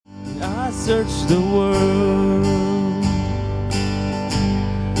I searched the world,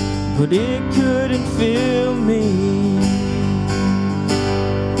 but it couldn't fill me.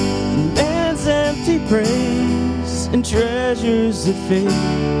 Man's empty praise and treasures of faith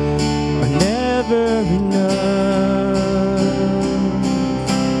are never enough.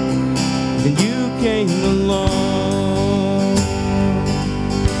 Then you came along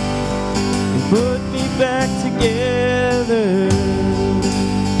and put me back together,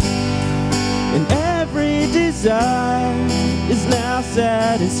 and every desire is now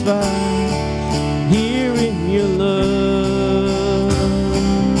satisfied here in your love.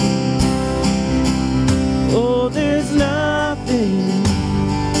 Oh, there's nothing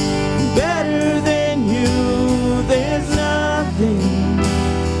better than you. There's nothing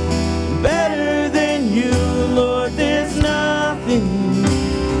better than you, Lord. There's nothing,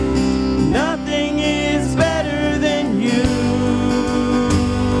 nothing is better than you.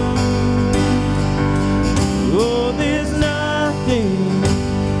 Oh, there's nothing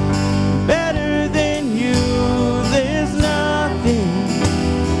better than you. There's nothing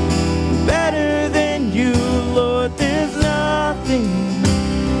better than you, Lord. There's nothing,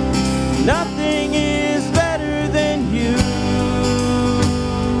 nothing is better than you.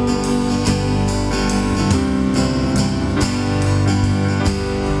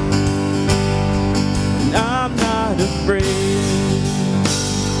 And I'm not afraid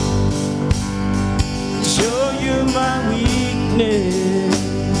to show you my weakness,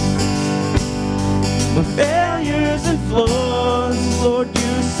 my failures and flaws. Lord,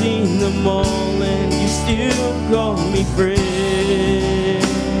 you've seen them all, and you still call me friend.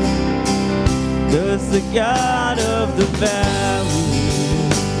 'Cause the God of the valley,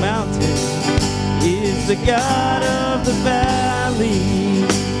 mountain, is the God of the valley.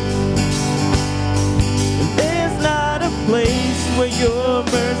 And there's not a place where your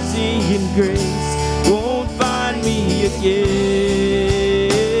mercy and grace won't find me again.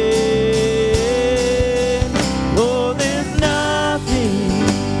 Oh, there's nothing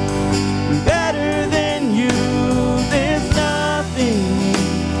better than you. There's nothing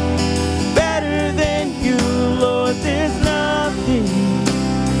better than you, Lord. There's nothing,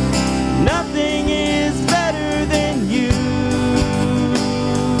 nothing is better than you.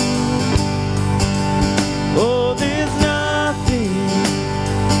 Oh, there's nothing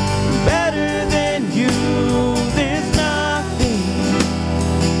better than you. There's nothing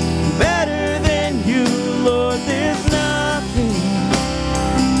better than you, Lord. There's nothing,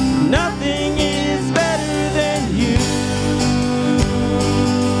 nothing is better than you.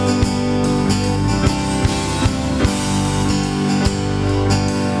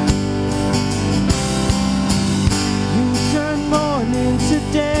 You turn mourning to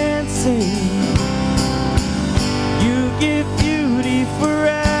dancing. You give beauty for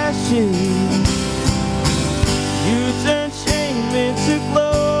ashes. You turn shame into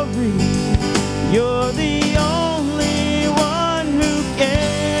glory. You're the only one who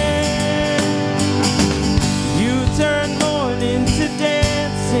can. You turn mourning to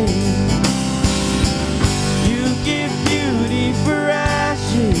dancing. You give beauty for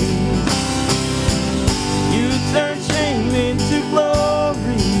ashes. You turn shame into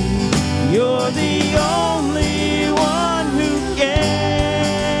glory. You're the only one who can.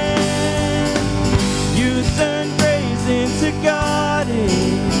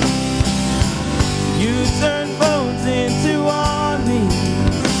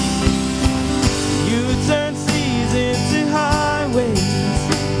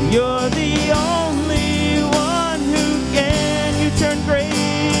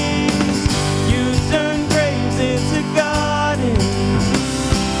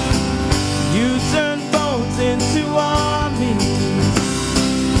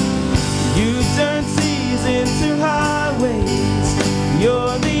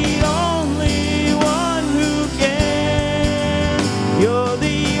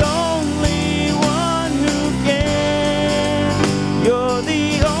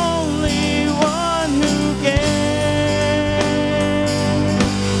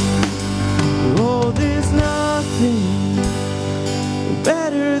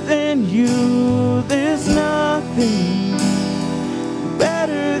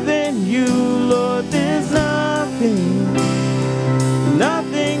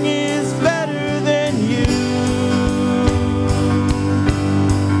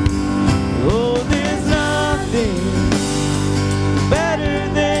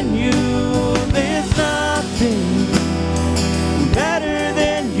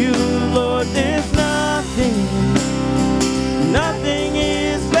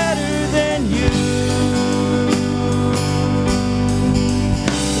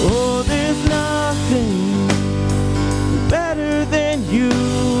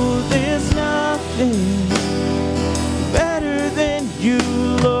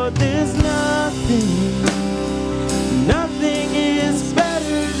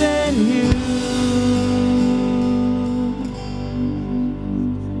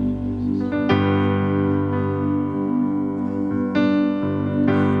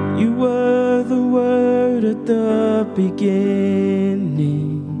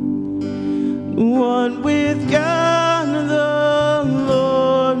 beginning, one with God the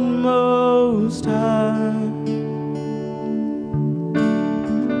Lord Most High.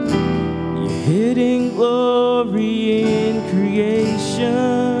 Your hidden glory in creation,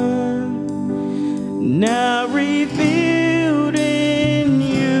 now revealed in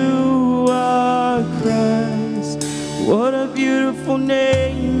you are Christ. What a beautiful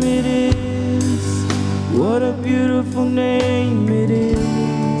name it is. What a beautiful name it is.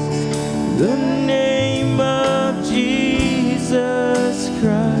 The name of Jesus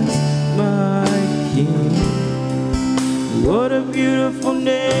Christ, my King. What a beautiful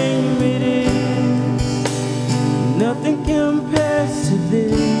name it is. Nothing compares to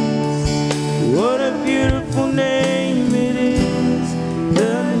this. What a beautiful name it is.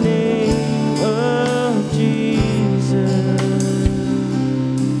 The name of Jesus.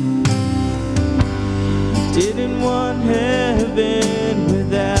 Didn't want heaven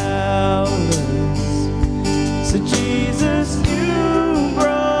without us, so Jesus, you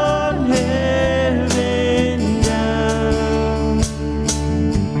brought heaven down.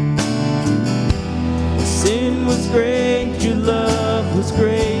 Sin was great, your love was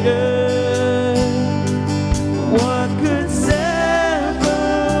greater. What could separate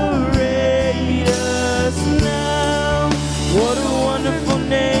us now? What a wonderful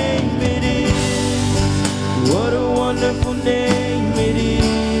name it is. What a wonderful name it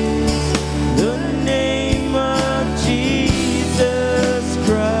is. The name of Jesus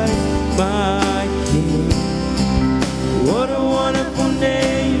Christ, my King. What a wonderful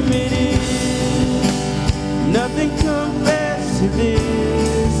name it is. Nothing compares to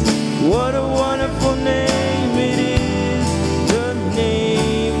this. What a wonderful name it is. The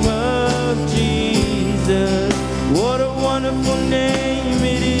name of Jesus. What a wonderful name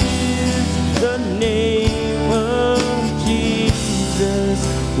it is. The name of Jesus.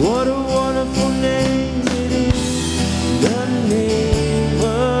 What a wonderful name it is. The name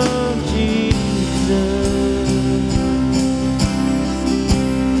of Jesus.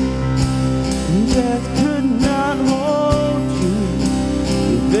 Death could not hold you.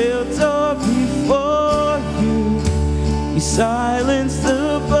 The veil tore before you. You silenced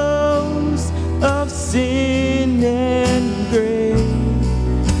the boast of sin and grave.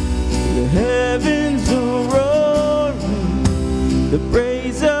 The heavens are roaring the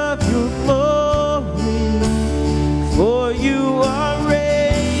praise of your glory, for you are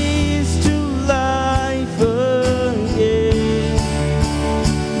raised to life again.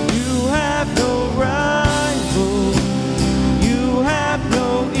 You have no rival, you have no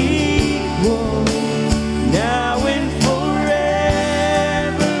equal, now and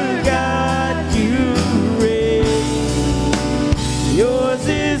forever, God, you reign. Yours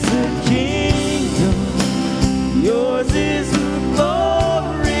is the kingdom, yours is the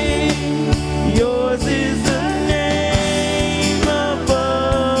glory, yours is the name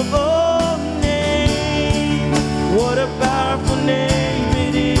above all names. What a powerful name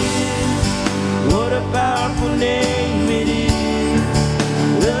it is. What a powerful name it is.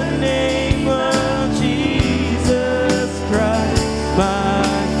 The name of Jesus Christ, my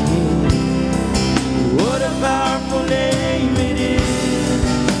King. What a powerful name it is.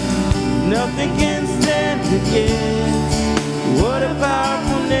 Nothing can stand against. What a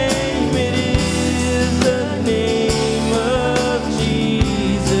powerful name it is. The name of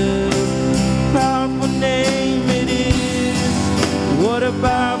Jesus. Powerful name it is. What a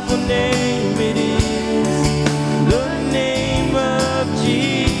powerful name it is. The name of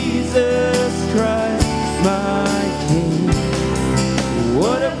Jesus Christ, my King.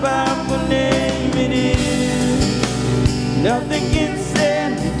 What a powerful name it is. Nothing can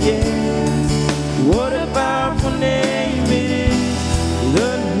stand against. What a powerful name it is.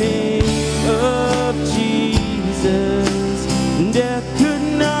 The name of Jesus. Death could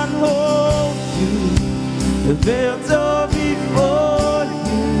not hold you. The veil tore before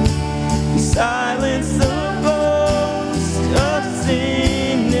you. You silenced the boast of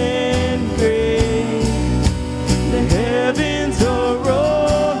sin and grave. The heavens are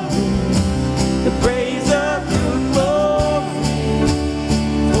roaring the praise of your glory,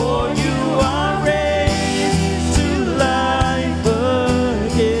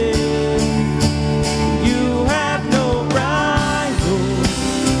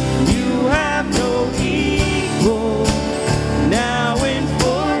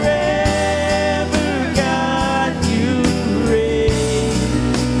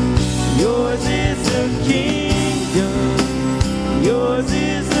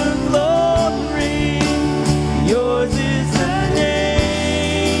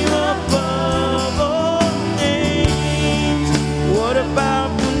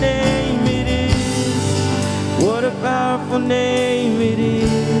 powerful name it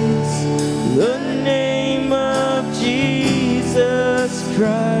is, the name of Jesus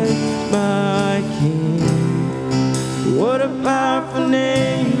Christ, my King. What a powerful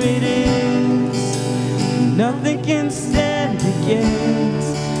name it is, nothing can stand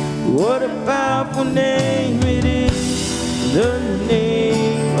against. What a powerful name it is, the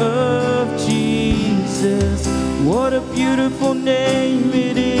name of Jesus. What a beautiful name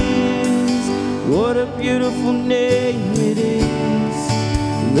it is, what a beautiful name it is,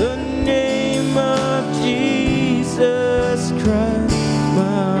 the name of Jesus Christ,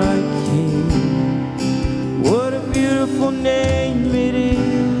 my King. What a beautiful name it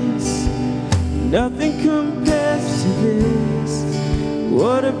is, nothing compares to this.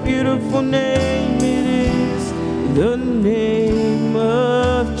 What a beautiful name it is, the name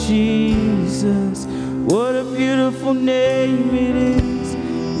of Jesus. What a beautiful name it is,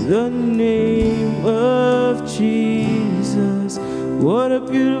 the name of Jesus. What a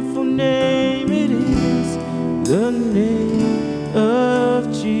beautiful name it is, the name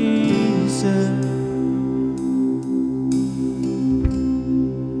of Jesus.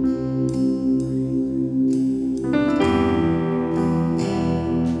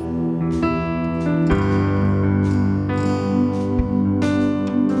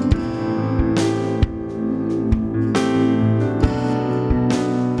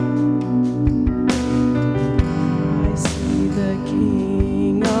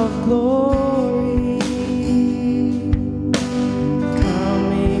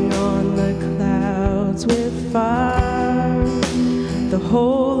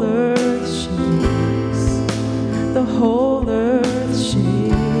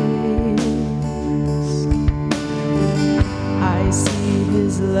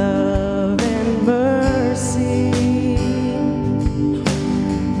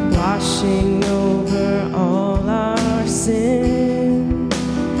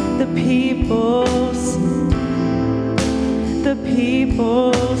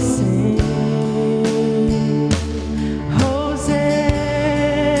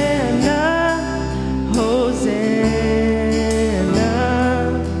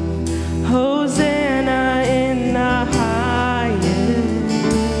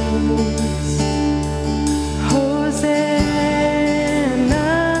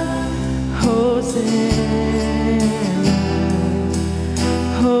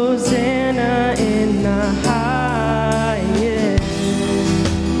 Hosanna in the highest.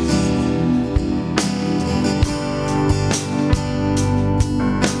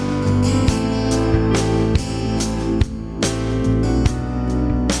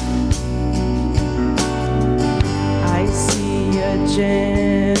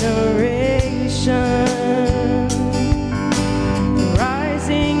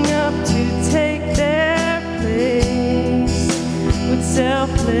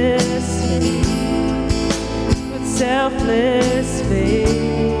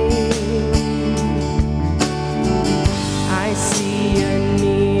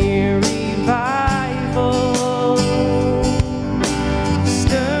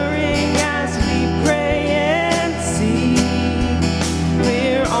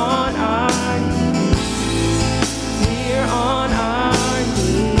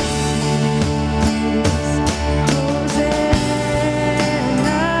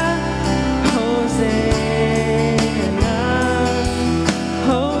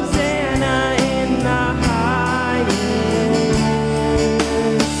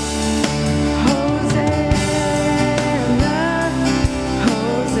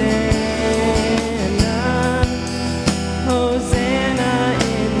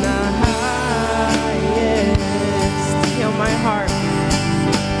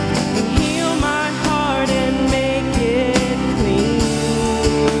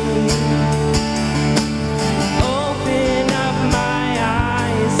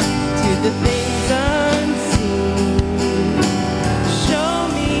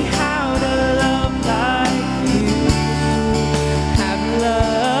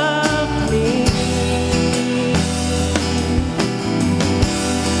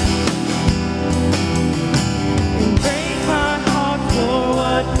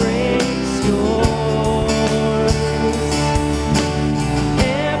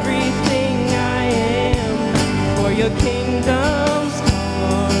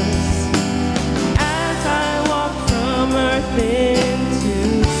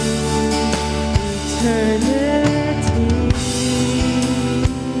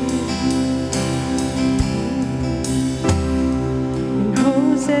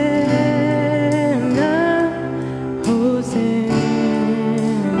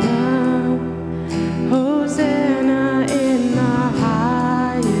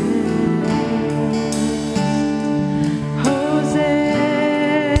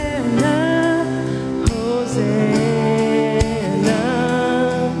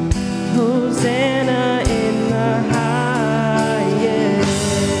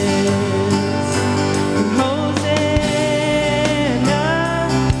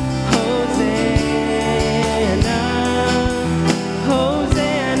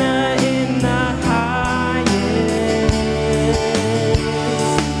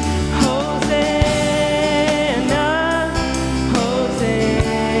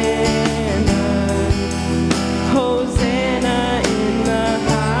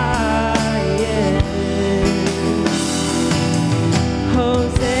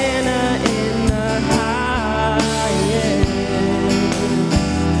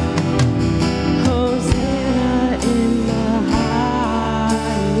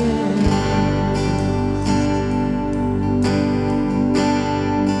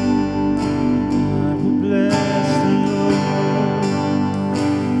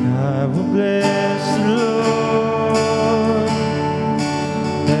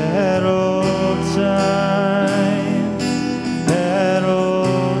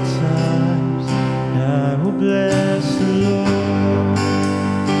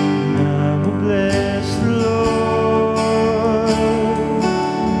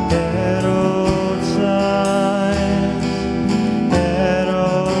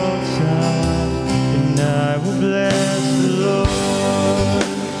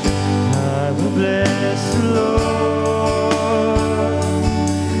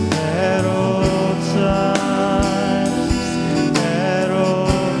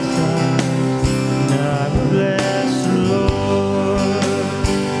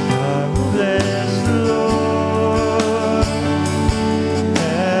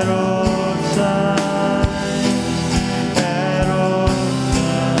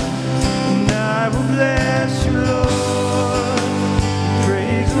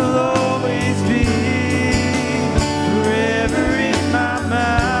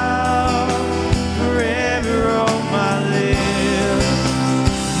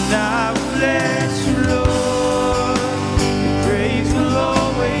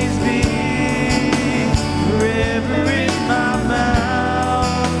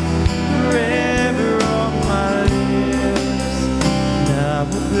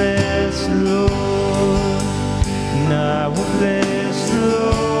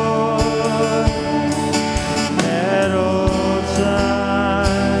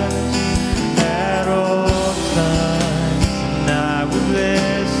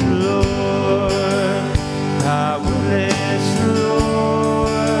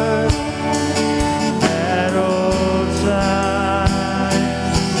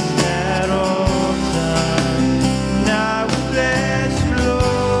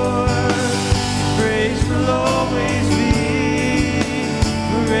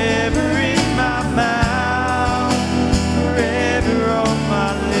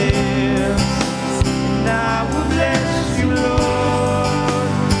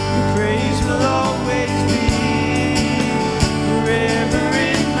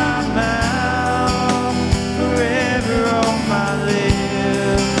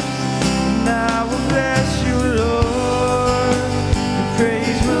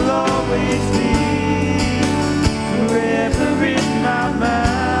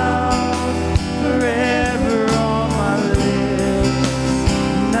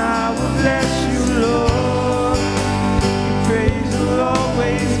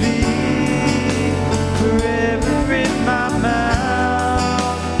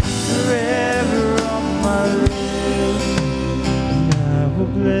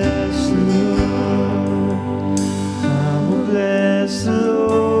 bless the Lord. I will bless the Lord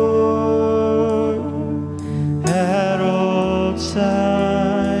at all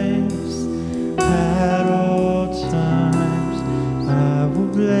times. At all times, I will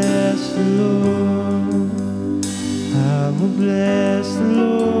bless the Lord. I will bless the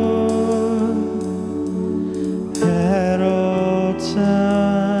Lord at all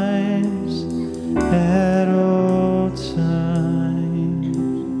times. At all times.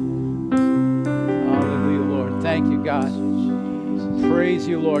 Hallelujah, Lord. Thank you, God. Praise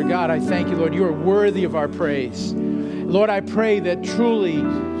you, Lord. God, I thank you, Lord. You are worthy of our praise. Lord, I pray that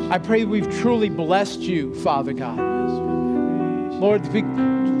we've truly blessed you, Father God. Lord,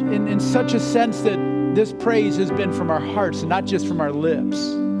 in such a sense that this praise has been from our hearts and not just from our lips.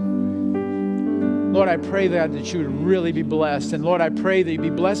 Lord, I pray that you would really be blessed. And Lord, I pray that you be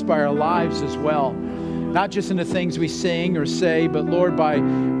blessed by our lives as well. Not just in the things we sing or say, but Lord, by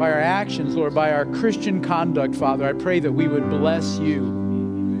our actions, Lord, by our Christian conduct, Father, I pray that we would bless you.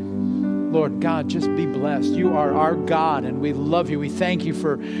 Lord God, just be blessed. You are our God, and we love you. We thank you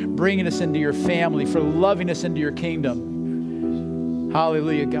for bringing us into your family, for loving us into your kingdom.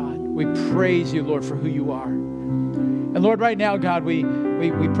 Hallelujah, God. We praise you, Lord, for who you are. And Lord, right now, God, we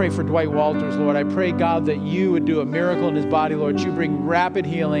pray for Dwight Walters, Lord. I pray, God, that you would do a miracle in his body, Lord. You bring rapid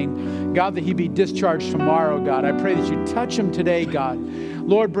healing. God, that he be discharged tomorrow, God. I pray that you touch him today, God.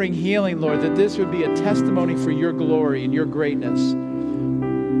 Lord, bring healing, Lord, that this would be a testimony for your glory and your greatness.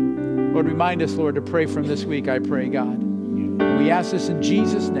 Lord, remind us, Lord, to pray from this week, I pray, God. And we ask this in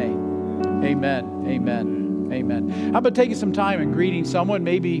Jesus' name. Amen, amen, amen. How about taking some time and greeting someone,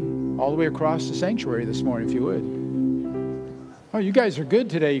 maybe all the way across the sanctuary this morning, if you would. Oh, you guys are good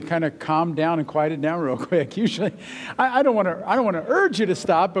today. You kind of calmed down and quieted down real quick. Usually, I don't want to urge you to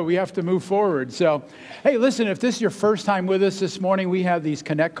stop, but we have to move forward. So, hey, listen, if this is your first time with us this morning, we have these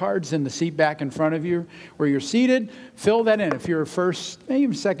Connect cards in the seat back in front of you where you're seated. Fill that in if you're a first,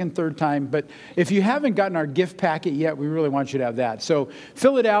 maybe second, third time. But if you haven't gotten our gift packet yet, we really want you to have that. So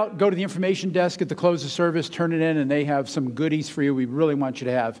fill it out. Go to the information desk at the close of service. Turn it in, and they have some goodies for you we really want you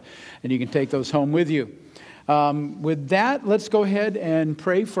to have. And you can take those home with you. With that, let's go ahead and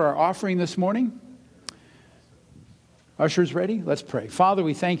pray for our offering this morning. Ushers ready? Let's pray. Father,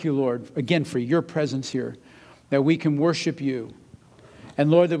 we thank you, Lord, again for your presence here, that we can worship you.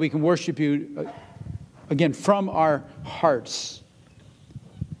 And Lord, that we can worship you, again, from our hearts.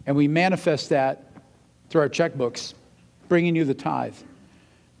 And we manifest that through our checkbooks, bringing you the tithe,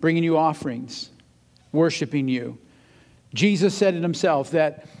 bringing you offerings, worshiping you. Jesus said it himself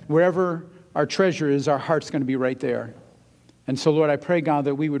that wherever our treasure is, our heart's going to be right there. And so, Lord, I pray, God,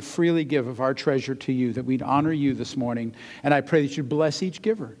 that we would freely give of our treasure to you, that we'd honor you this morning. And I pray that you'd bless each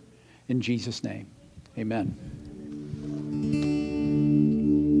giver. In Jesus' name, amen.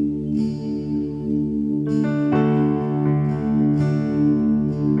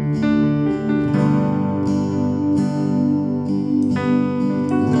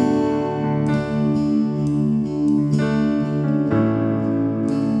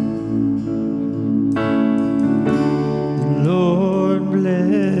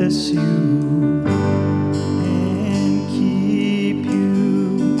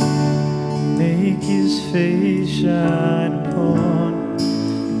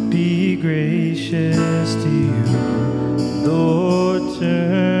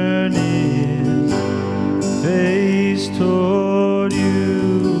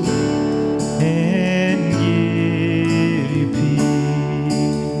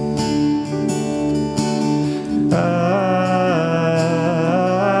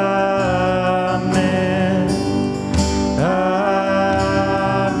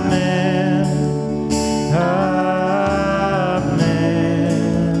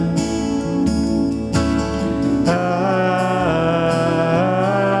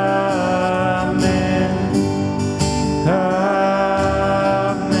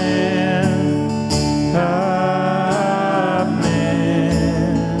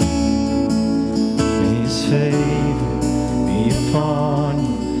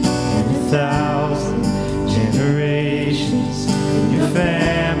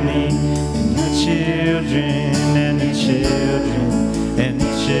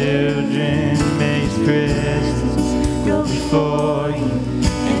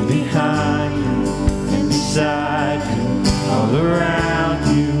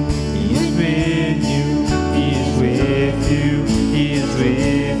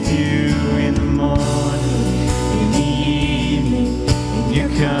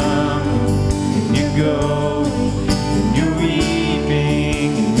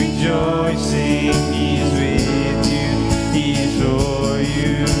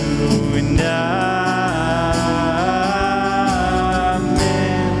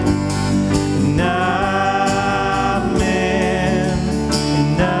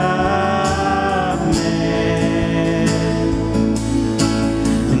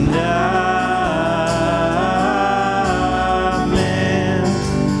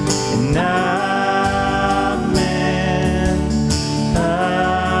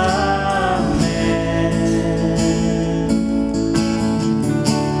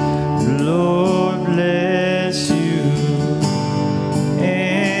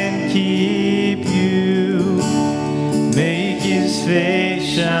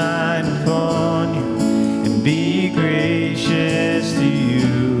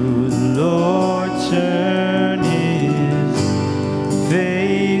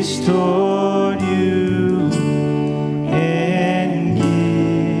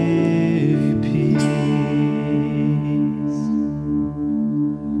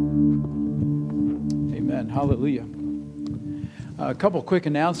 Hallelujah. A couple quick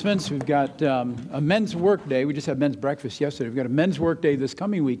announcements. We've got a men's work day. We just had men's breakfast yesterday. We've got a men's work day this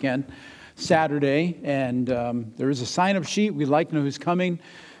coming weekend, Saturday. And there is a sign-up sheet. We'd like to know who's coming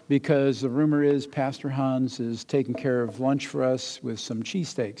because the rumor is Pastor Hans is taking care of lunch for us with some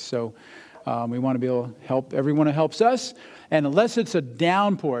cheesesteaks. So we want to be able to help everyone who helps us. And unless it's a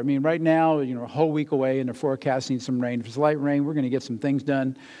downpour, I mean, right now, a whole week away and they're forecasting some rain. If it's light rain, we're going to get some things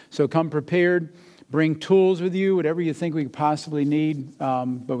done. So come prepared. Bring tools with you, whatever you think we could possibly need,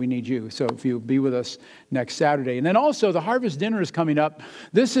 but we need you. So if you'll be with us next Saturday. And then also the Harvest Dinner is coming up.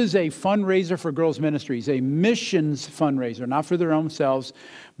 This is a fundraiser for Girls Ministries, a missions fundraiser, not for their own selves,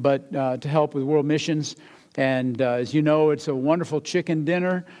 but to help with world missions. And as you know, it's a wonderful chicken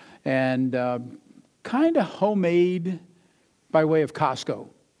dinner and kind of homemade by way of Costco.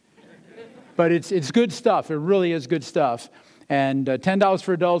 But it's good stuff. It really is good stuff. And $10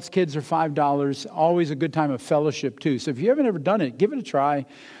 for adults, kids are $5. Always a good time of fellowship, too. So if you haven't ever done it, give it a try.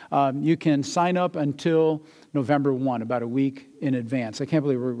 You can sign up until November 1, about a week in advance. I can't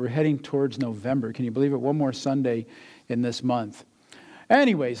believe we're heading towards November. Can you believe it? One more Sunday in this month.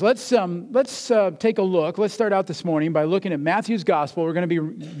 Anyways, let's take a look. Let's start out this morning by looking at Matthew's Gospel. We're going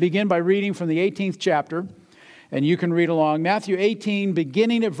to begin by reading from the 18th chapter, and you can read along. Matthew 18,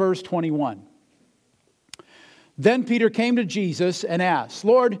 beginning at verse 21. Then Peter came to Jesus and asked,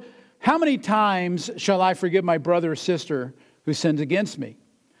 Lord, how many times shall I forgive my brother or sister who sins against me?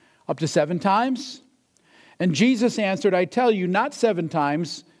 Up to 7 times? And Jesus answered, I tell you, not 7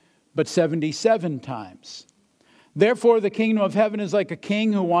 times, but 77 times. Therefore, the kingdom of heaven is like a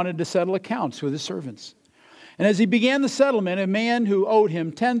king who wanted to settle accounts with his servants. And as he began the settlement, a man who owed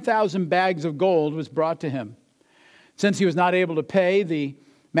him 10,000 bags of gold was brought to him. Since he was not able to pay, the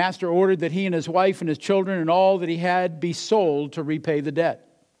master ordered that he and his wife and his children and all that he had be sold to repay the debt.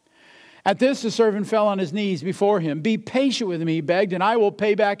 At this, the servant fell on his knees before him. Be patient with me, he begged, and I will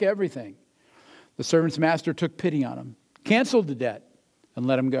pay back everything. The servant's master took pity on him, canceled the debt, and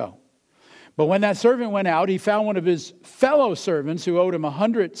let him go. But when that servant went out, he found one of his fellow servants who owed him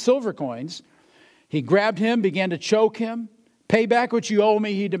 100 silver coins. He grabbed him, began to choke him. Pay back what you owe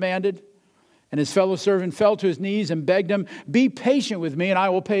me, he demanded. And his fellow servant fell to his knees and begged him, be patient with me and I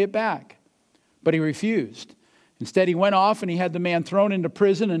will pay it back. But he refused. Instead, he went off and he had the man thrown into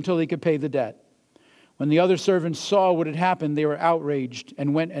prison until he could pay the debt. When the other servants saw what had happened, they were outraged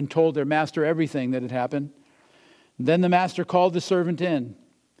and went and told their master everything that had happened. Then the master called the servant in.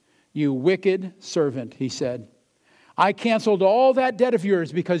 You wicked servant, he said. I canceled all that debt of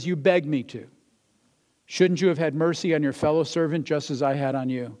yours because you begged me to. Shouldn't you have had mercy on your fellow servant just as I had on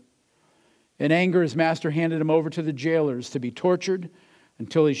you? In anger, his master handed him over to the jailers to be tortured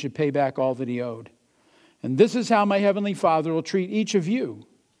until he should pay back all that he owed. And this is how my heavenly Father will treat each of you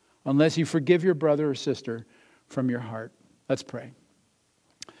unless you forgive your brother or sister from your heart. Let's pray.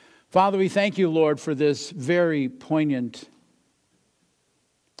 Father, we thank you, Lord, for this very poignant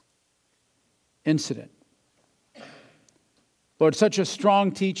incident. Lord, such a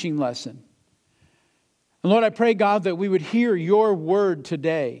strong teaching lesson. And Lord, I pray, God, that we would hear your word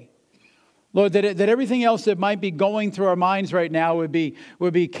today. Lord, that everything else that might be going through our minds right now would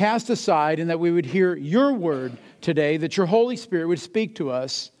be cast aside and that we would hear your word today, that your Holy Spirit would speak to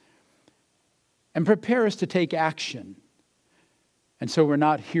us and prepare us to take action. And so we're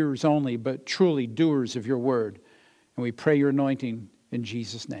not hearers only, but truly doers of your word. And we pray your anointing in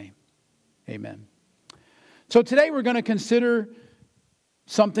Jesus' name. Amen. So today we're going to consider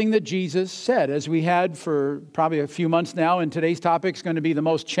something that Jesus said, as we had for probably a few months now, and today's topic is going to be the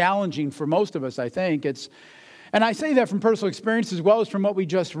most challenging for most of us, I think. And I say that from personal experience as well as from what we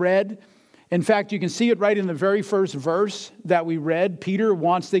just read. In fact, you can see it right in the very first verse that we read. Peter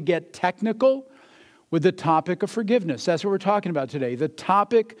wants to get technical with the topic of forgiveness. That's what we're talking about today, the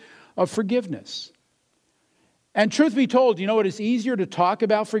topic of forgiveness. And truth be told, you know what? It's easier to talk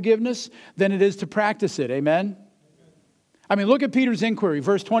about forgiveness than it is to practice it. Amen? I mean, look at Peter's inquiry,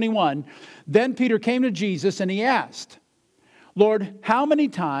 verse 21. Then Peter came to Jesus and he asked, Lord, how many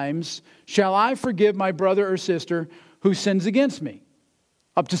times shall I forgive my brother or sister who sins against me?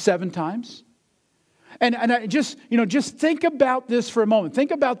 Up to 7 times? And I just think about this for a moment.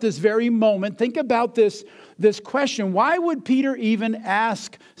 Think about this very moment. Think about this question. Why would Peter even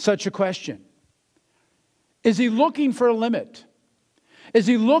ask such a question? Is he looking for a limit? Is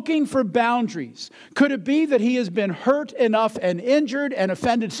he looking for boundaries? Could it be that he has been hurt enough and injured and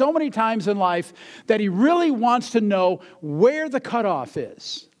offended so many times in life that he really wants to know where the cutoff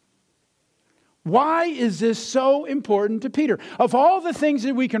is? Why is this so important to Peter? Of all the things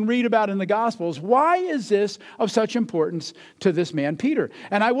that we can read about in the Gospels, why is this of such importance to this man, Peter?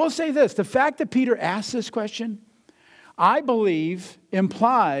 And I will say this, the fact that Peter asked this question, I believe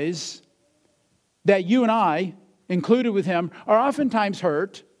implies that you and I, included with him, are oftentimes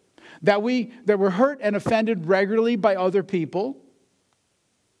hurt, that we're hurt and offended regularly by other people.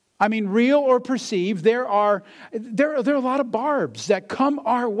 I mean, real or perceived, there are a lot of barbs that come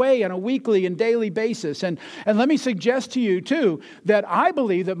our way on a weekly and daily basis. And let me suggest to you, too, that I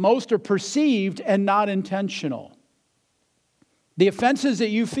believe that most are perceived and not intentional. The offenses that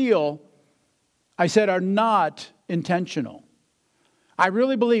you feel, I said, are not intentional. I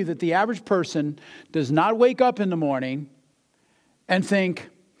really believe that the average person does not wake up in the morning and think,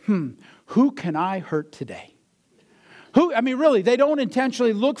 who can I hurt today? Really, they don't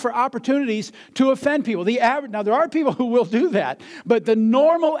intentionally look for opportunities to offend people. Now, there are people who will do that, but the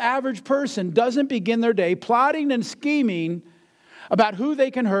normal average person doesn't begin their day plotting and scheming about who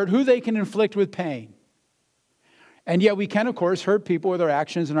they can hurt, who they can inflict with pain. And yet we can, of course, hurt people with our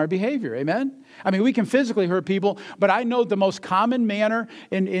actions and our behavior. Amen? We can physically hurt people, but I know the most common manner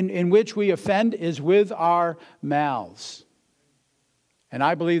in which we offend is with our mouths. And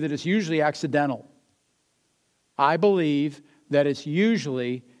I believe that it's usually accidental. I believe that it's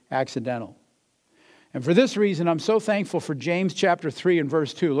usually accidental. And for this reason, I'm so thankful for James chapter 3 and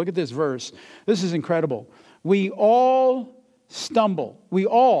verse 2. Look at this verse. This is incredible. We all stumble. We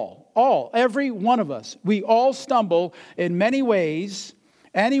all, every one of us, we all stumble in many ways.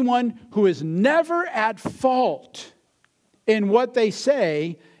 Anyone who is never at fault in what they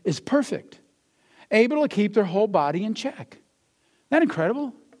say is perfect, able to keep their whole body in check. Isn't that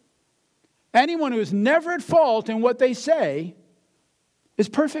incredible? Anyone who is never at fault in what they say is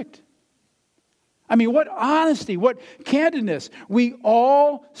perfect. What honesty, what candidness. We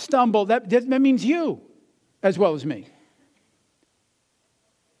all stumble. That means you as well as me.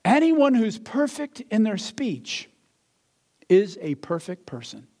 Anyone who's perfect in their speech is a perfect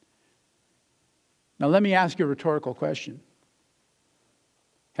person. Now let me ask you a rhetorical question.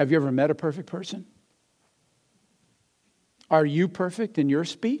 Have you ever met a perfect person? Are you perfect in your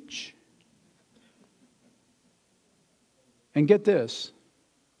speech? And get this,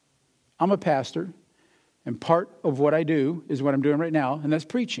 I'm a pastor, and part of what I do is what I'm doing right now, and that's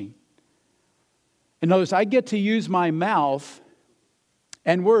preaching. And notice, I get to use my mouth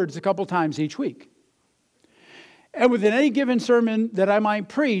and words a couple times each week. And within any given sermon that I might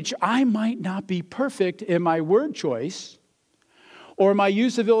preach, I might not be perfect in my word choice, or my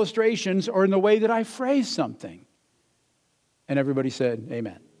use of illustrations, or in the way that I phrase something. And everybody said,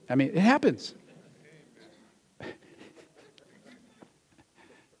 amen. It happens.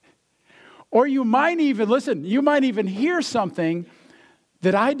 Or you might even hear something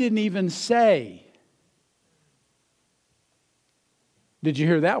that I didn't even say. Did you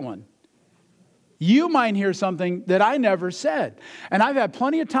hear that one? You might hear something that I never said. And I've had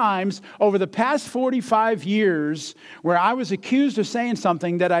plenty of times over the past 45 years where I was accused of saying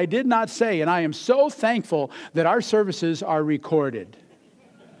something that I did not say. And I am so thankful that our services are recorded.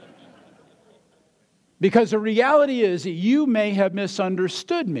 Because the reality is that you may have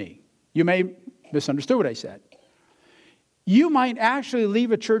misunderstood me. You may misunderstood what I said. You might actually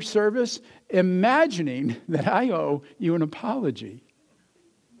leave a church service imagining that I owe you an apology.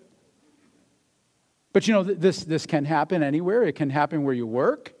 But this can happen anywhere. It can happen where you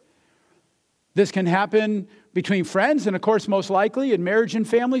work. This can happen between friends, and of course, most likely in marriage and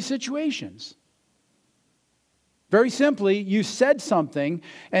family situations. Very simply, you said something,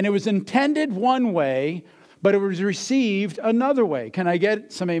 and it was intended one way, but it was received another way. Can I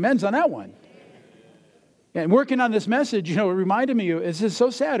get some amens on that one? And working on this message, it reminded me, this is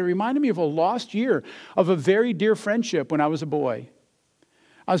so sad, it reminded me of a lost year of a very dear friendship when I was a boy.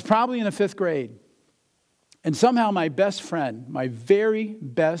 I was probably in the 5th grade. And somehow my best friend, my very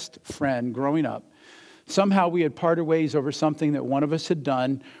best friend growing up, somehow we had parted ways over something that one of us had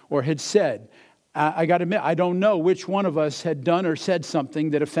done or had said. I got to admit, I don't know which one of us had done or said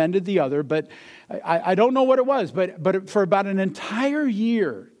something that offended the other, but I don't know what it was. But for about an entire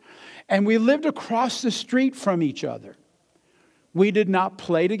year, and we lived across the street from each other, we did not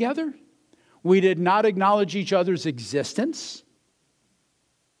play together. We did not acknowledge each other's existence.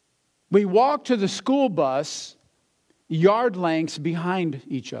 We walked to the school bus yard lengths behind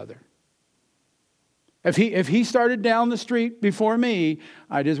each other. If he started down the street before me,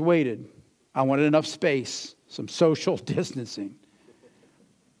 I just waited. I wanted enough space, some social distancing.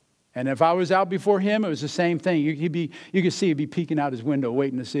 And if I was out before him, it was the same thing. You could see he'd be peeking out his window,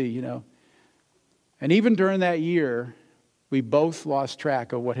 waiting to see, And even during that year, we both lost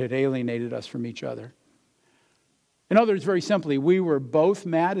track of what had alienated us from each other. In other words, very simply, we were both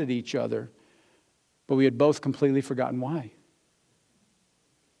mad at each other, but we had both completely forgotten why.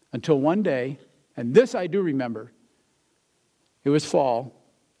 Until one day, and this I do remember, it was fall.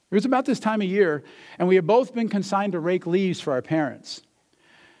 It was about this time of year, and we had both been consigned to rake leaves for our parents.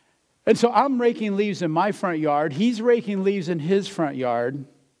 And so I'm raking leaves in my front yard. He's raking leaves in his front yard.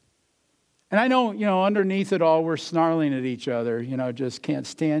 And I know, underneath it all, we're snarling at each other. Just can't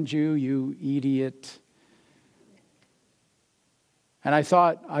stand you, you idiot. And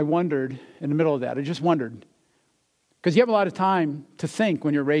I wondered, in the middle of that, I just wondered. Because you have a lot of time to think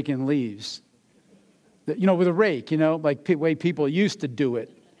when you're raking leaves. With a rake, like the way people used to do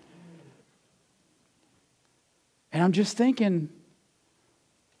it. And I'm just thinking,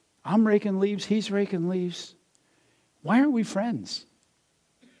 I'm raking leaves, he's raking leaves. Why aren't we friends?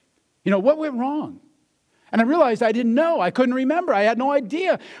 What went wrong? And I realized I didn't know. I couldn't remember. I had no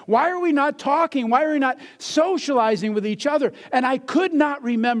idea. Why are we not talking? Why are we not socializing with each other? And I could not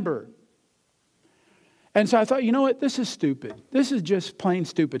remember. And so I thought, you know what? This is stupid. This is just plain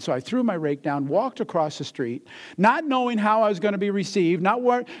stupid. So I threw my rake down, walked across the street, not knowing how I was going to be received, not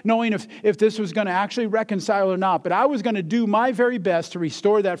knowing if this was going to actually reconcile or not. But I was going to do my very best to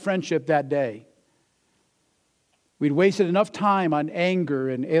restore that friendship that day. We'd wasted enough time on anger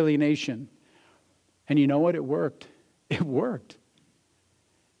and alienation. And you know what? It worked. It worked.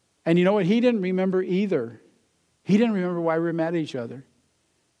 And you know what? He didn't remember either. He didn't remember why we were mad at each other.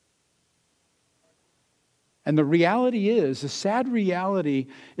 And the sad reality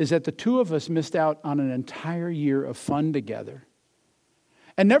is that the two of us missed out on an entire year of fun together.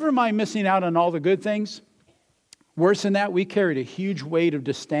 And never mind missing out on all the good things. Worse than that, we carried a huge weight of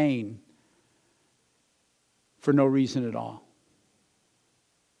disdain for no reason at all.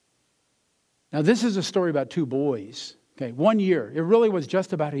 Now, this is a story about two boys. Okay, 1 year. It really was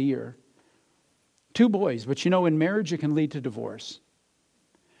just about a year. Two boys. But in marriage, it can lead to divorce.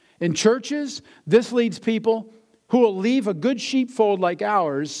 In churches, this leads people who will leave a good sheepfold like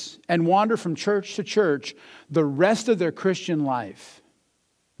ours and wander from church to church the rest of their Christian life.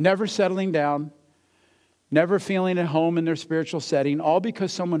 Never settling down, never feeling at home in their spiritual setting, all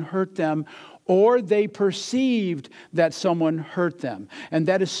because someone hurt them or they perceived that someone hurt them. And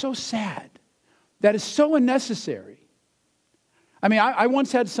that is so sad. That is so unnecessary. I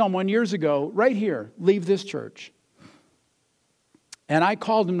once had someone years ago, right here, leave this church. And I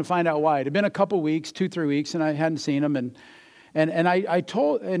called him to find out why. It had been a couple weeks, 2-3 weeks, and I hadn't seen him. And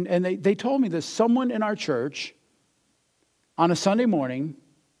they told me that someone in our church on a Sunday morning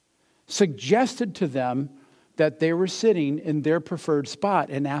suggested to them that they were sitting in their preferred spot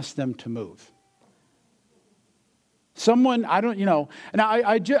and asked them to move. Someone, and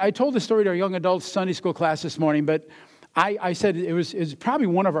I told the story to our young adults Sunday school class this morning, but I said it was probably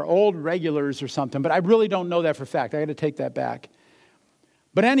one of our old regulars or something, but I really don't know that for a fact. I got to take that back.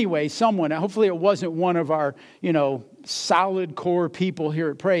 But anyway, someone, hopefully it wasn't one of our, solid core people here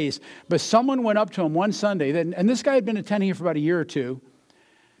at Praise, but someone went up to him one Sunday, and this guy had been attending here for about a year or two.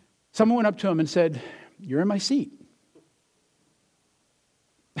 Someone went up to him and said, "You're in my seat."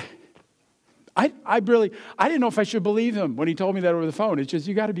 I didn't know if I should believe him when he told me that over the phone. It's just,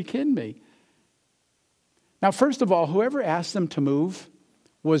 you got to be kidding me. Now, first of all, whoever asked them to move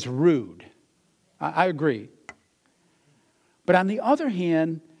was rude. I agree. But on the other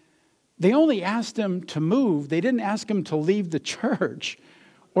hand, they only asked him to move. They didn't ask him to leave the church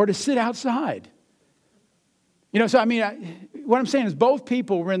or to sit outside. What I'm saying is both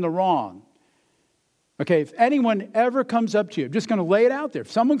people were in the wrong. Okay, if anyone ever comes up to you, I'm just going to lay it out there.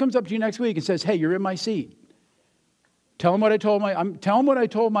 If someone comes up to you next week and says, "Hey, you're in my seat," tell them what I told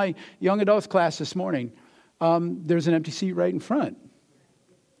my young adults class this morning. There's an empty seat right in front.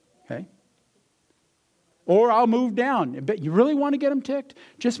 Okay? Or I'll move down. But you really want to get them ticked?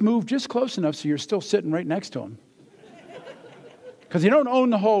 Just move just close enough so you're still sitting right next to them. Because you don't own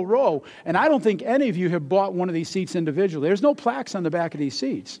the whole row. And I don't think any of you have bought one of these seats individually. There's no plaques on the back of these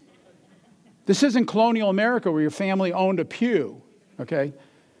seats. This isn't colonial America where your family owned a pew. Okay?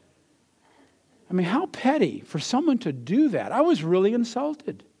 How petty for someone to do that. I was really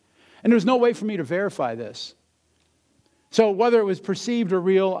insulted. And there's no way for me to verify this. So whether it was perceived or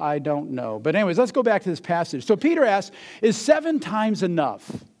real, I don't know. But anyways, let's go back to this passage. So Peter asks, is 7 times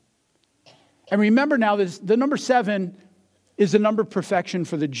enough? And remember now, the number 7 is the number of perfection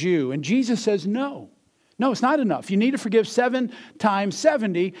for the Jew. And Jesus says, no, it's not enough. You need to forgive 7 times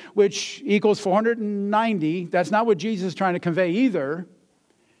 70, which equals 490. That's not what Jesus is trying to convey either.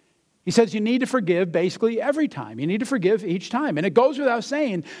 He says you need to forgive basically every time. You need to forgive each time. And it goes without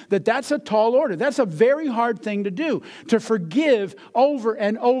saying that that's a tall order. That's a very hard thing to do, to forgive over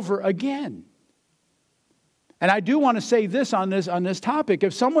and over again. And I do want to say this on this topic.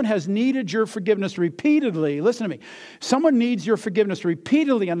 If someone has needed your forgiveness repeatedly, listen to me, someone needs your forgiveness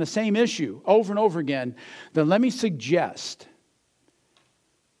repeatedly on the same issue over and over again, then let me suggest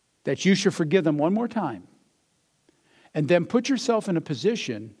that you should forgive them one more time. And then put yourself in a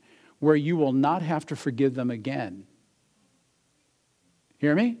position where you will not have to forgive them again.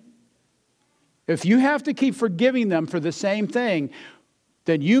 Hear me? If you have to keep forgiving them for the same thing,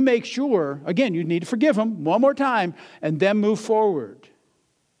 then you make sure, again, you need to forgive them one more time and then move forward.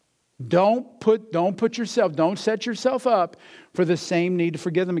 Don't set yourself up for the same need to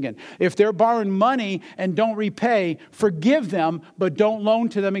forgive them again. If they're borrowing money and don't repay, forgive them, but don't loan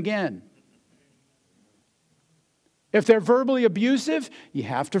to them again. If they're verbally abusive, you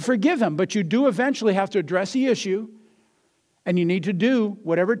have to forgive them, but you do eventually have to address the issue, and you need to do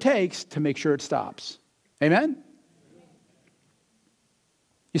whatever it takes to make sure it stops. Amen?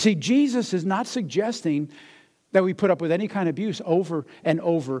 You see, Jesus is not suggesting that we put up with any kind of abuse over and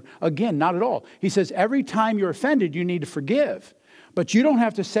over again. Not at all. He says every time you're offended, you need to forgive. But you don't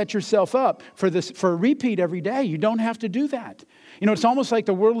have to set yourself up for a repeat every day. You don't have to do that. You know, it's almost like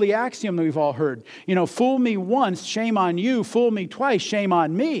the worldly axiom that we've all heard. You know, fool me once, shame on you. Fool me twice, shame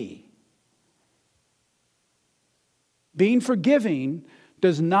on me. Being forgiving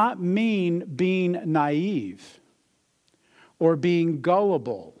does not mean being naive or being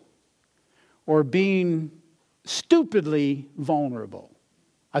gullible or being stupidly vulnerable.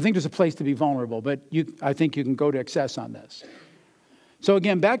 I think there's a place to be vulnerable, but I think you can go to excess on this. So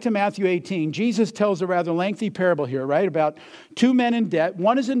again, back to Matthew 18, Jesus tells a rather lengthy parable here, right? About two men in debt.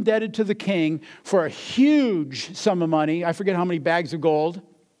 One is indebted to the king for a huge sum of money. I forget how many bags of gold.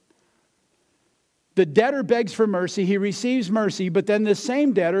 The debtor begs for mercy. He receives mercy, but then this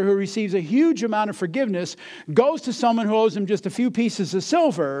same debtor who receives a huge amount of forgiveness goes to someone who owes him just a few pieces of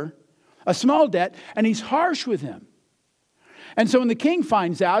silver, a small debt, and he's harsh with him. And so when the king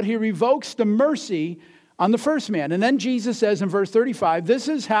finds out, he revokes the mercy on the first man. And then Jesus says in verse 35, this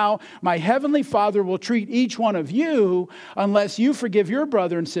is how my heavenly Father will treat each one of you unless you forgive your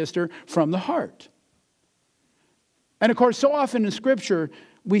brother and sister from the heart. And of course, so often in Scripture,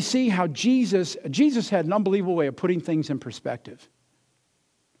 we see how Jesus had an unbelievable way of putting things in perspective.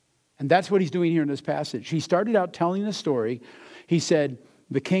 And that's what he's doing here in this passage. He started out telling the story. He said,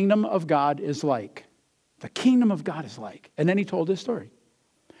 the kingdom of God is like. The kingdom of God is like. And then he told this story.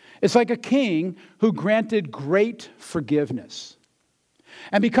 It's like a king who granted great forgiveness.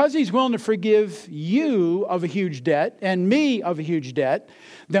 And because he's willing to forgive you of a huge debt and me of a huge debt,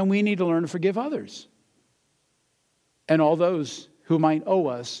 then we need to learn to forgive others. And all those who might owe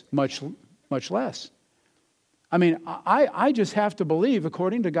us much, much less. I mean, I just have to believe,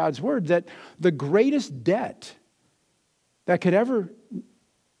 according to God's word, that the greatest debt that could ever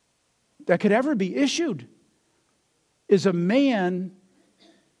be issued is a man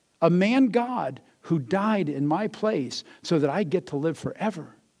God who died in my place so that I get to live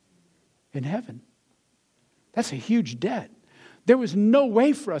forever in heaven. That's a huge debt. There was no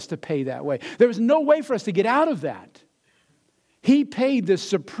way for us to pay that way. There was no way for us to get out of that. He paid this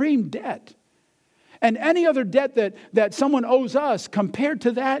supreme debt. And any other debt that someone owes us compared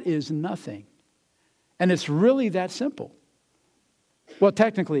to that is nothing. And it's really that simple. Well,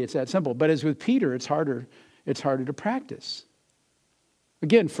 technically it's that simple, but as with Peter, it's harder to practice.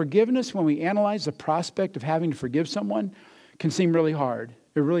 Again, forgiveness, when we analyze the prospect of having to forgive someone, can seem really hard.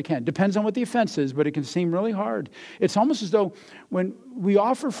 It really can. Depends on what the offense is, but it can seem really hard. It's almost as though when we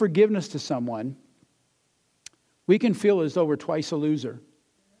offer forgiveness to someone, we can feel as though we're twice a loser.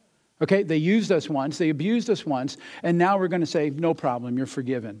 Okay, they used us once, they abused us once, and now we're going to say, no problem, you're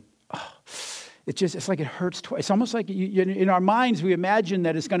forgiven. Oh, it's like it hurts twice. It's almost like in our minds we imagine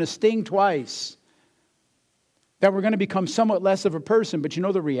that it's going to sting twice. That we're going to become somewhat less of a person. But you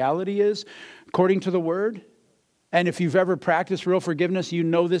know the reality is, according to the Word, and if you've ever practiced real forgiveness, you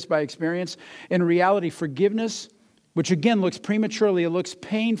know this by experience. In reality, forgiveness, which again looks prematurely, it looks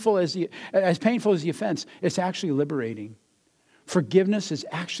painful as painful as the offense, it's actually liberating. Forgiveness is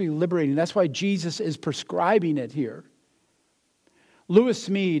actually liberating. That's why Jesus is prescribing it here. Lewis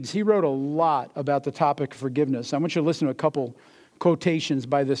Smedes, he wrote a lot about the topic of forgiveness. I want you to listen to a couple quotations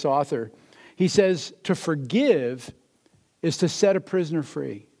by this author. He says, to forgive is to set a prisoner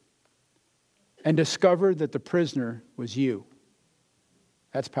free and discover that the prisoner was you.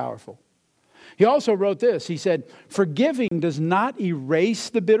 That's powerful. He also wrote this. He said, forgiving does not erase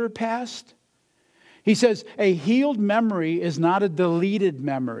the bitter past. He says, a healed memory is not a deleted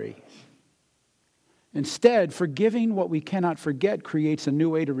memory. Instead, forgiving what we cannot forget creates a new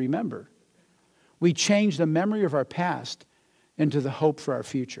way to remember. We change the memory of our past into the hope for our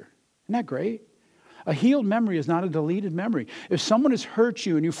future. Isn't that great? A healed memory is not a deleted memory. If someone has hurt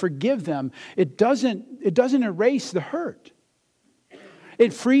you and you forgive them, it doesn't erase the hurt.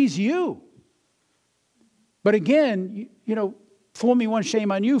 It frees you. But again, fool me once,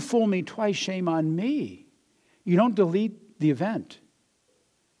 shame on you. Fool me twice, shame on me. You don't delete the event.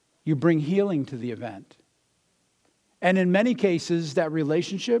 You bring healing to the event. And in many cases, that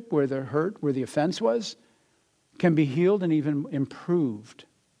relationship where the hurt, where the offense was, can be healed and even improved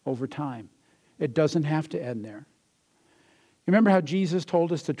over time. It doesn't have to end there. You remember how Jesus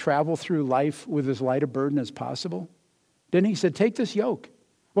told us to travel through life with as light a burden as possible? Didn't he? He said, take this yoke.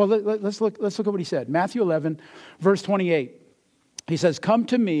 Well, let's look at what he said. Matthew 11, verse 28. He says, come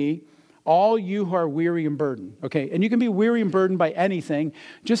to me, all you who are weary and burdened. Okay, and you can be weary and burdened by anything.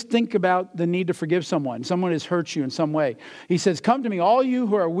 Just think about the need to forgive someone. Someone has hurt you in some way. He says, come to me, all you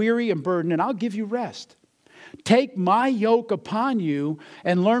who are weary and burdened, and I'll give you rest. Take my yoke upon you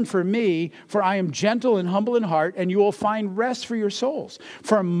and learn from me, for I am gentle and humble in heart, and you will find rest for your souls.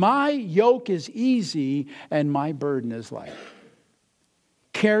 For my yoke is easy and my burden is light.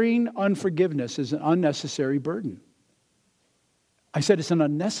 Carrying unforgiveness is an unnecessary burden. I said it's an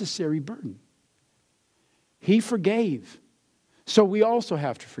unnecessary burden. He forgave, so we also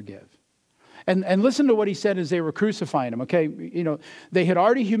have to forgive. And listen to what he said as they were crucifying him, okay? They had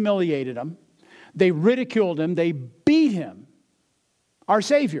already humiliated him. They ridiculed him. They beat him, our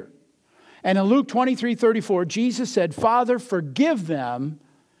Savior. And in Luke 23:34, Jesus said, Father, forgive them,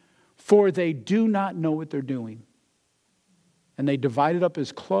 for they do not know what they're doing. And they divided up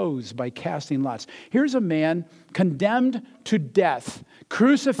his clothes by casting lots. Here's a man condemned to death,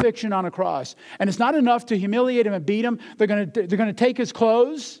 crucifixion on a cross. And it's not enough to humiliate him and beat him. They're going to take his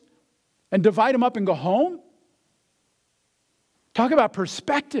clothes and divide him up and go home. Talk about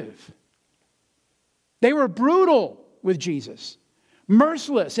perspective. They were brutal with Jesus,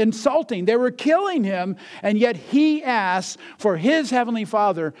 merciless, insulting. They were killing him, and yet he asked for his heavenly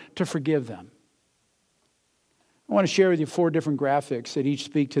Father to forgive them. I want to share with you 4 different graphics that each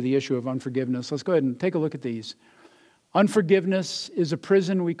speak to the issue of unforgiveness. Let's go ahead and take a look at these. Unforgiveness is a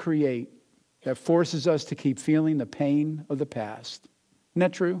prison we create that forces us to keep feeling the pain of the past. Isn't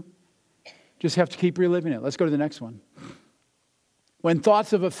that true? Just have to keep reliving it. Let's go to the next one. When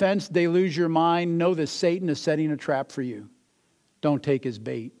thoughts of offense deluge your mind, know that Satan is setting a trap for you. Don't take his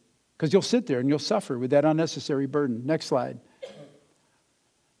bait, because you'll sit there and you'll suffer with that unnecessary burden. Next slide.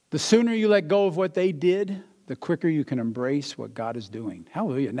 The sooner you let go of what they did, the quicker you can embrace what God is doing.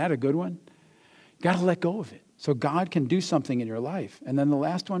 Hallelujah. Isn't that a good one? You got to let go of it so God can do something in your life. And then the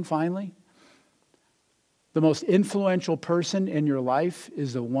last one, finally. The most influential person in your life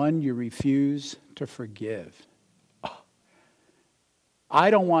is the one you refuse to forgive. Oh, I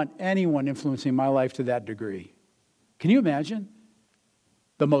don't want anyone influencing my life to that degree. Can you imagine?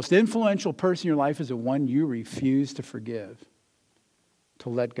 The most influential person in your life is the one you refuse to forgive, to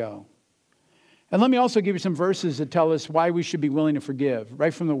let go. And let me also give you some verses that tell us why we should be willing to forgive.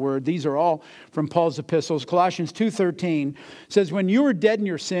 Right from the Word. These are all from Paul's epistles. Colossians 2:13 says, when you were dead in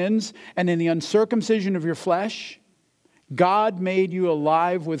your sins and in the uncircumcision of your flesh, God made you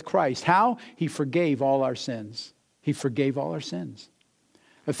alive with Christ. How? He forgave all our sins. He forgave all our sins.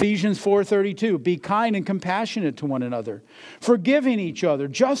 Ephesians 4:32, be kind and compassionate to one another, forgiving each other,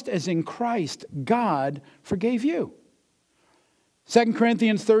 just as in Christ God forgave you. 2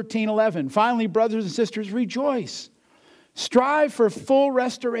 Corinthians 13:11. Finally, brothers and sisters, rejoice. Strive for full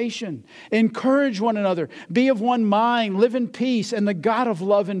restoration. Encourage one another. Be of one mind. Live in peace. And the God of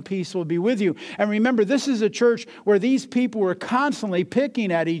love and peace will be with you. And remember, this is a church where these people were constantly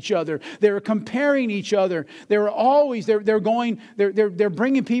picking at each other. They were comparing each other. They were always, they're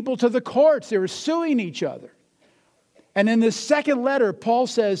bringing people to the courts. They were suing each other. And in this second letter, Paul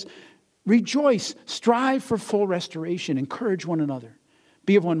says, rejoice, strive for full restoration, encourage one another,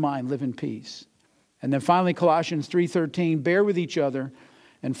 be of one mind, live in peace. And then finally, Colossians 3:13, bear with each other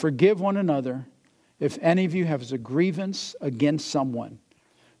and forgive one another. If any of you has a grievance against someone,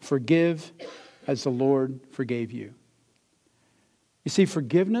 forgive as the Lord forgave you. You see,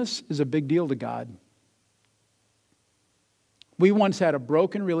 forgiveness is a big deal to God. We once had a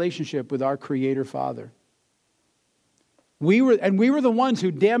broken relationship with our Creator Father. We were the ones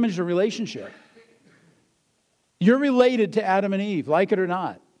who damaged the relationship. You're related to Adam and Eve, like it or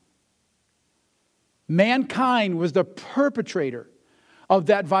not. Mankind was the perpetrator of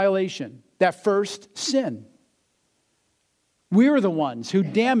that violation, that first sin. We were the ones who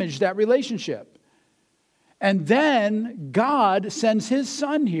damaged that relationship. And then God sends His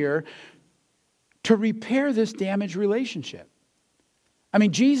Son here to repair this damaged relationship. I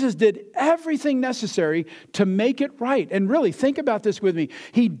mean, Jesus did everything necessary to make it right. And really, think about this with me.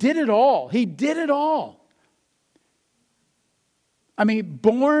 He did it all. He did it all. I mean,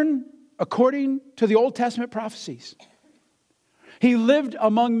 born according to the Old Testament prophecies. He lived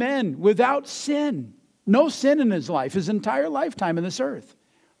among men without sin. No sin in his life, his entire lifetime on this earth.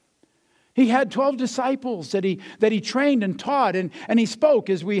 He had 12 disciples that he trained and taught, and he spoke,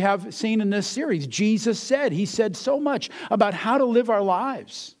 as we have seen in this series. Jesus said, he said so much about how to live our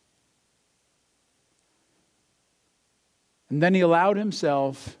lives. And then he allowed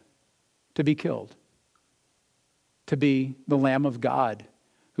himself to be killed, to be the Lamb of God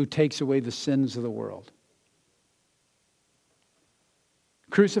who takes away the sins of the world.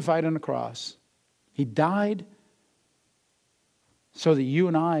 Crucified on a cross. He died so that you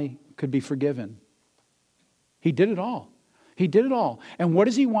and I could be forgiven. He did it all. He did it all. And what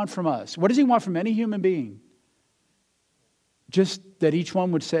does he want from us? What does he want from any human being? Just that each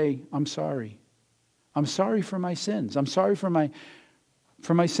one would say, I'm sorry. I'm sorry for my sins. I'm sorry for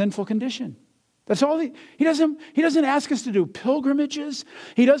my sinful condition. That's all he doesn't ask us to do pilgrimages.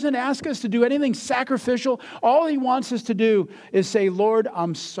 He doesn't ask us to do anything sacrificial. All he wants us to do is say, Lord,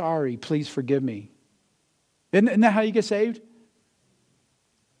 I'm sorry. Please forgive me. Isn't that how you get saved?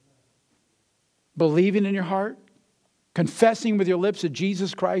 Believing in your heart, confessing with your lips that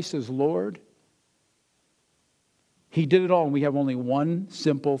Jesus Christ is Lord. He did it all, and we have only one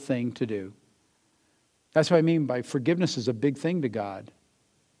simple thing to do. That's what I mean by forgiveness is a big thing to God.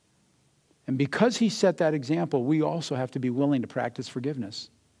 And because he set that example, we also have to be willing to practice forgiveness.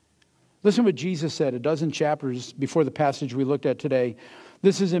 Listen to what Jesus said a dozen chapters before the passage we looked at today.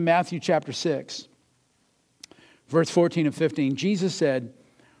 This is in Matthew chapter 6, verse 14 and 15. Jesus said,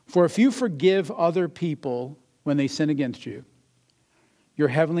 for if you forgive other people when they sin against you, your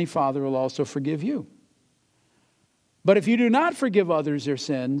heavenly Father will also forgive you. But if you do not forgive others their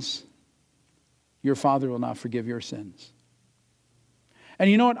sins, your Father will not forgive your sins. And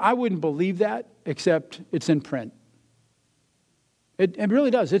you know what? I wouldn't believe that, except it's in print. It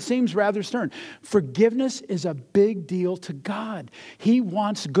really does. It seems rather stern. Forgiveness is a big deal to God. He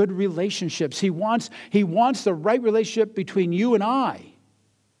wants good relationships. He wants the right relationship between you and I.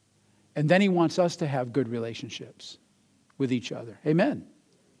 And then he wants us to have good relationships with each other. Amen.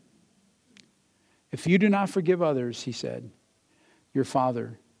 If you do not forgive others, he said, your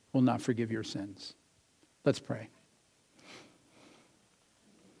Father will not forgive your sins. Let's pray.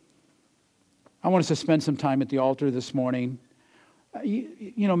 I want us to spend some time at the altar this morning.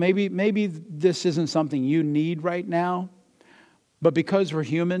 You know, maybe this isn't something you need right now, but because we're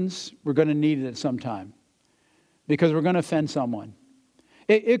humans, we're going to need it at some time. Because we're going to offend someone.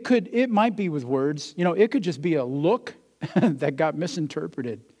 It might be with words. You know, it could just be a look that got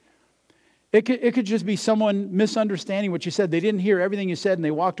misinterpreted. It could just be someone misunderstanding what you said. They didn't hear everything you said and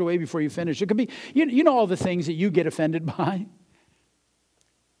they walked away before you finished. It could be, you know all the things that you get offended by.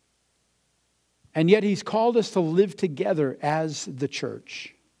 And yet he's called us to live together as the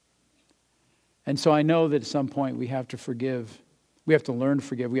church. And so I know that at some point we have to forgive. We have to learn to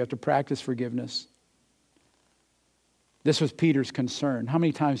forgive. We have to practice forgiveness. This was Peter's concern. How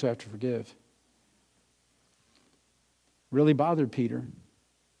many times do I have to forgive? Really bothered Peter.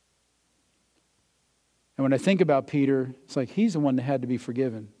 And when I think about Peter, it's like he's the one that had to be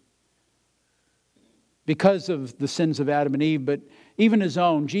forgiven. Because of the sins of Adam and Eve, but even his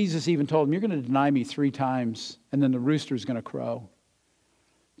own, Jesus even told him, you're going to deny me 3 times, and then the rooster is going to crow.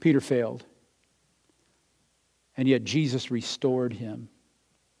 Peter failed. And yet Jesus restored him.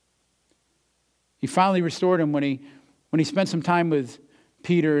 He finally restored him when he spent some time with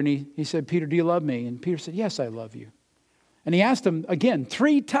Peter, and he said, Peter, do you love me? And Peter said, yes, I love you. And he asked him again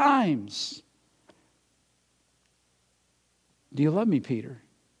 3 times, do you love me, Peter?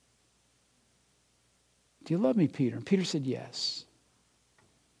 Do you love me, Peter? And Peter said, yes.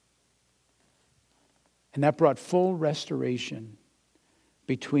 And that brought full restoration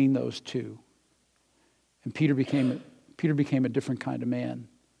between those two. And Peter became a different kind of man,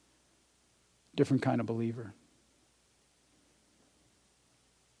 different kind of believer.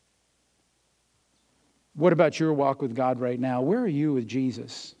 What about your walk with God right now? Where are you with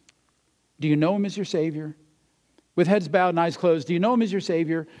Jesus? Do you know him as your Savior? With heads bowed and eyes closed, do you know him as your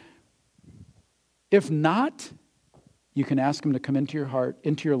Savior? If not, you can ask him to come into your heart,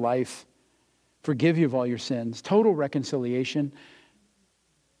 into your life, forgive you of all your sins, total reconciliation,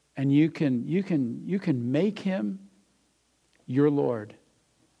 and you can make him your Lord.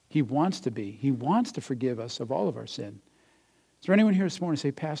 He wants to be. He wants to forgive us of all of our sin. Is there anyone here this morning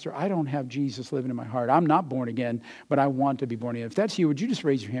say, Pastor, I don't have Jesus living in my heart. I'm not born again, but I want to be born again. If that's you, would you just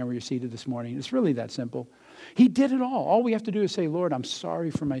raise your hand where you're seated this morning? It's really that simple. He did it all. All we have to do is say, Lord, I'm sorry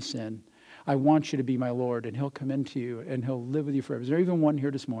for my sin. I want you to be my Lord, and he'll come into you, and he'll live with you forever. Is there even one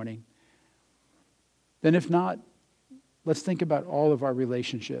here this morning? Then if not, let's think about all of our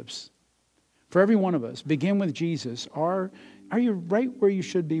relationships. For every one of us, begin with Jesus. Are you right where you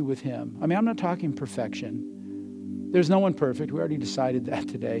should be with him? I mean, I'm not talking perfection. There's no one perfect. We already decided that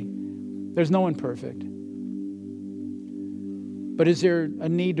today. There's no one perfect. But is there a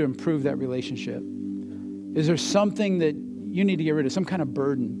need to improve that relationship? Is there something that you need to get rid of, some kind of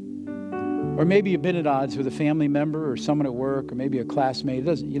burden? Or maybe you've been at odds with a family member or someone at work or maybe a classmate. It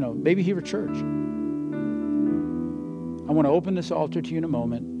doesn't, maybe here at church. I want to open this altar to you in a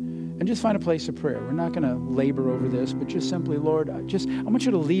moment and just find a place of prayer. We're not going to labor over this, but just simply, Lord, I want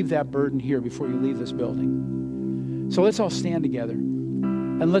you to leave that burden here before you leave this building. So let's all stand together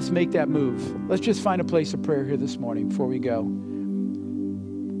and let's make that move. Let's just find a place of prayer here this morning before we go.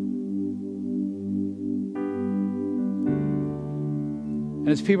 And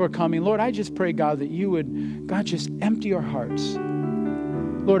as people are coming, Lord, I just pray, God, that you would, God, just empty our hearts,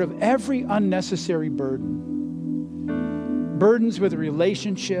 Lord, of every unnecessary burden. Burdens with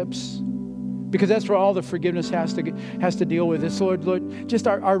relationships, because that's where all the forgiveness has to deal with. It's, Lord, just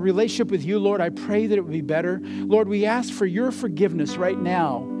our relationship with you, Lord, I pray that it would be better. Lord, we ask for your forgiveness right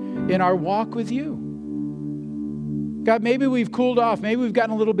now in our walk with you. God, maybe we've cooled off. Maybe we've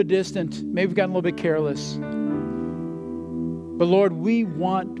gotten a little bit distant. Maybe we've gotten a little bit careless. But Lord, we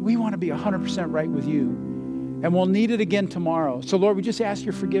want to be 100% right with you. And we'll need it again tomorrow. So Lord, we just ask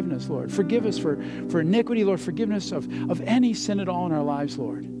your forgiveness, Lord. Forgive us for iniquity, Lord. Forgiveness of any sin at all in our lives,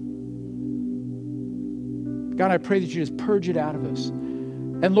 Lord. God, I pray that you just purge it out of us.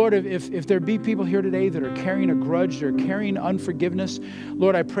 And Lord, if there be people here today that are carrying a grudge, they're carrying unforgiveness,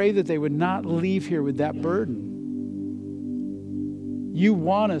 Lord, I pray that they would not leave here with that burden. You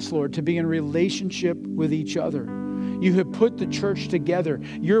want us, Lord, to be in relationship with each other. You have put the church together.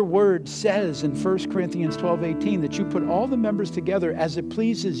 Your word says in 1 Corinthians 12:18 that you put all the members together as it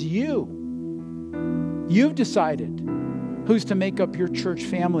pleases you. You've decided who's to make up your church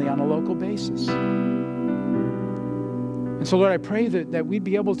family on a local basis. And so, Lord, I pray that we'd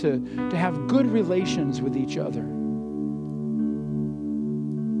be able to have good relations with each other.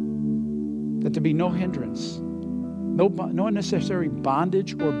 That there be no hindrance, no unnecessary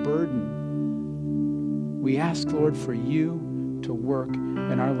bondage or burden. We ask, Lord, for you to work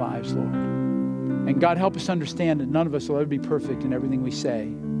in our lives, Lord. And God, help us understand that none of us will ever be perfect in everything we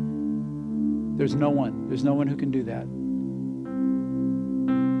say. There's no one who can do that.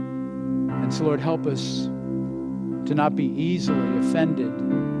 And so, Lord, help us to not be easily offended,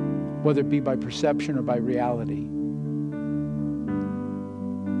 whether it be by perception or by reality.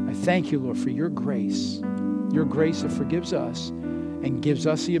 I thank you, Lord, for your grace that forgives us and gives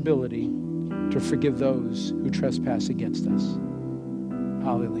us the ability to forgive those who trespass against us.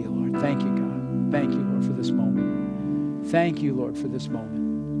 Hallelujah, Lord. Thank you, God. Thank you, Lord, for this moment. Thank you, Lord, for this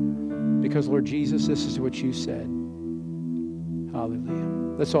moment. Because, Lord Jesus, this is what you said.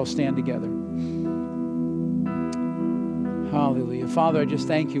 Hallelujah. Let's all stand together. Hallelujah. Father, I just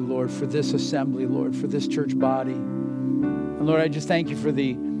thank you, Lord, for this assembly, Lord, for this church body. And Lord, I just thank you for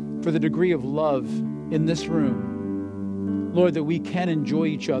the degree of love in this room. Lord, that we can enjoy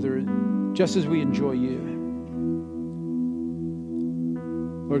each other just as we enjoy you.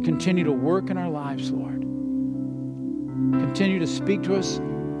 Lord, continue to work in our lives, Lord. Continue to speak to us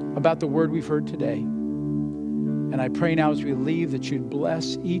about the word we've heard today. And I pray now as we leave that you'd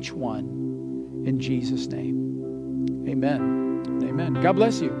bless each one in Jesus' name. Amen. Amen. God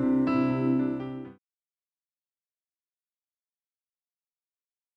bless you.